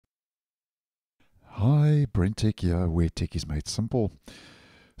Hi, BrenTech here, where tech is made simple.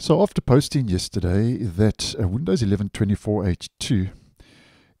 So after posting yesterday that Windows 11 24H2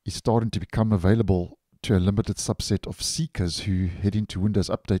 is starting to become available to a limited subset of seekers who head into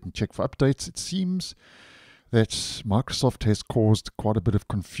Windows Update and check for updates, it seems that Microsoft has caused quite a bit of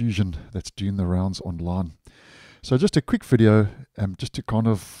confusion that's doing the rounds online. So just a quick video just to kind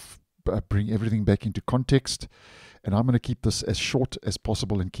of bring everything back into context. And I'm going to keep this as short as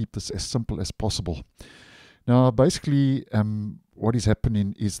possible and keep this as simple as possible. Now, basically, what is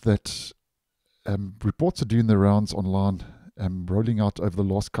happening is that reports are doing the rounds online, rolling out over the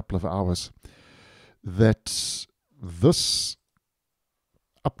last couple of hours, that this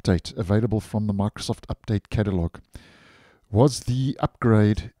update available from the Microsoft Update Catalog was the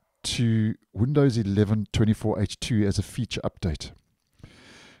upgrade to Windows 11 24H2 as a feature update.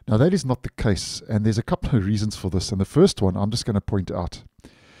 Now, that is not the case, and there's a couple of reasons for this. And the first one I'm just going to point out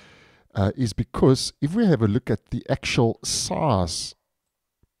is because if we have a look at the actual size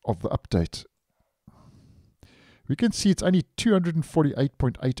of the update, we can see it's only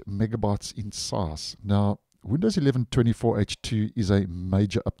 248.8 megabytes in size. Now, Windows 11 24H2 is a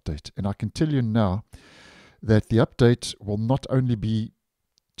major update, and I can tell you now that the update will not only be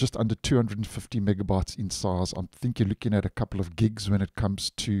just under 250 megabytes in size. I think you're looking at a couple of gigs when it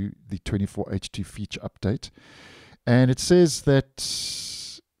comes to the 24H2 feature update. And it says that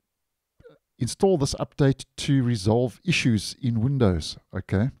install this update to resolve issues in Windows.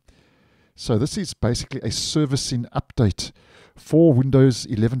 Okay. So this is basically a servicing update for Windows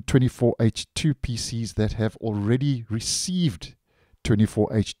 11 24H2 PCs that have already received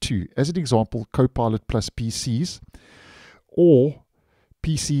 24H2. As an example, Copilot Plus PCs or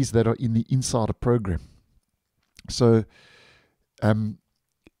PCs that are in the Insider program. So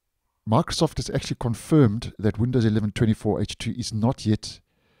Microsoft has actually confirmed that Windows 11 24H2 is not yet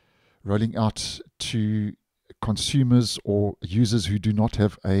rolling out to consumers or users who do not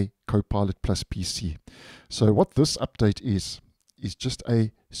have a Copilot Plus PC. So what this update is just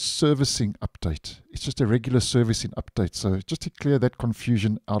a servicing update. It's just a regular servicing update. So just to clear that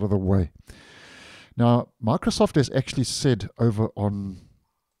confusion out of the way. Now, Microsoft has actually said over on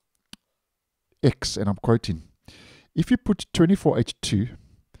X, and I'm quoting, if you put 24H2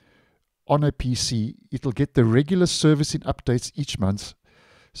 on a PC, it'll get the regular servicing updates each month.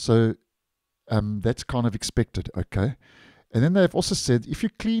 So that's kind of expected, okay? And then they've also said if you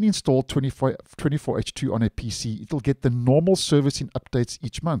clean install 24H2 on a PC, it'll get the normal servicing updates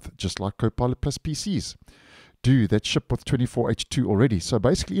each month, just like Copilot Plus PCs do that ship with 24H2 already. So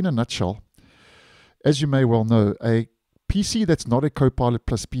basically, in a nutshell, as you may well know, a PC that's not a Copilot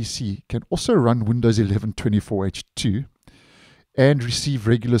Plus PC can also run Windows 11 24H2 and receive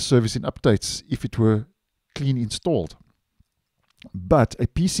regular servicing updates if it were clean installed. But a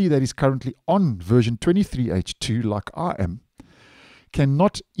PC that is currently on version 23H2, like I am,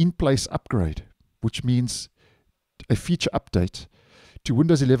 cannot in-place upgrade, which means a feature update to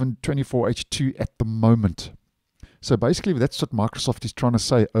Windows 11 24H2 at the moment. So basically, that's what Microsoft is trying to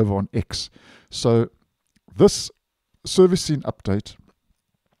say over on X. So this servicing update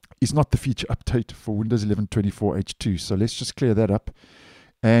is not the feature update for Windows 11 24H2. So let's just clear that up.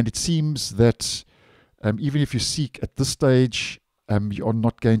 And it seems that even if you seek at this stage, you are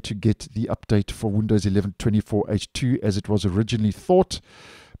not going to get the update for Windows 11 24H2 as it was originally thought.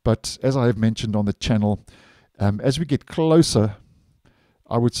 But as I have mentioned on the channel, as we get closer,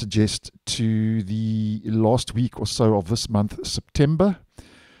 I would suggest to the last week or so of this month, September,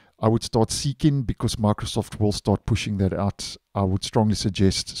 I would start seeking, because Microsoft will start pushing that out. I would strongly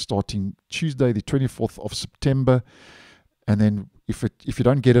suggest starting Tuesday, the 24th of September. And then if you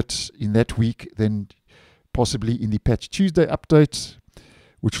don't get it in that week, then possibly in the Patch Tuesday update,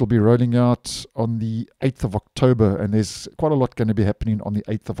 which will be rolling out on the 8th of October. And there's quite a lot going to be happening on the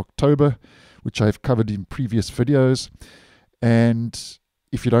 8th of October, which I've covered in previous videos. And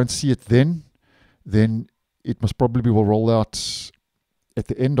if you don't see it then it most probably will roll out at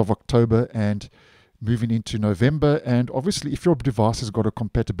the end of October and moving into November. And obviously, if your device has got a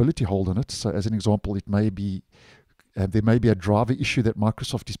compatibility hold on it, so as an example, it may be there may be a driver issue that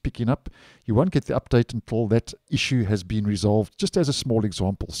Microsoft is picking up, you won't get the update until that issue has been resolved, just as a small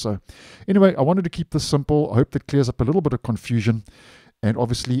example. So anyway, I wanted to keep this simple. I hope that clears up a little bit of confusion. And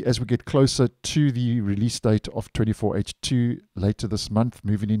obviously, as we get closer to the release date of 24H2 later this month,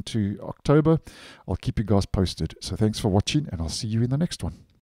 moving into October, I'll keep you guys posted. So thanks for watching, and I'll see you in the next one.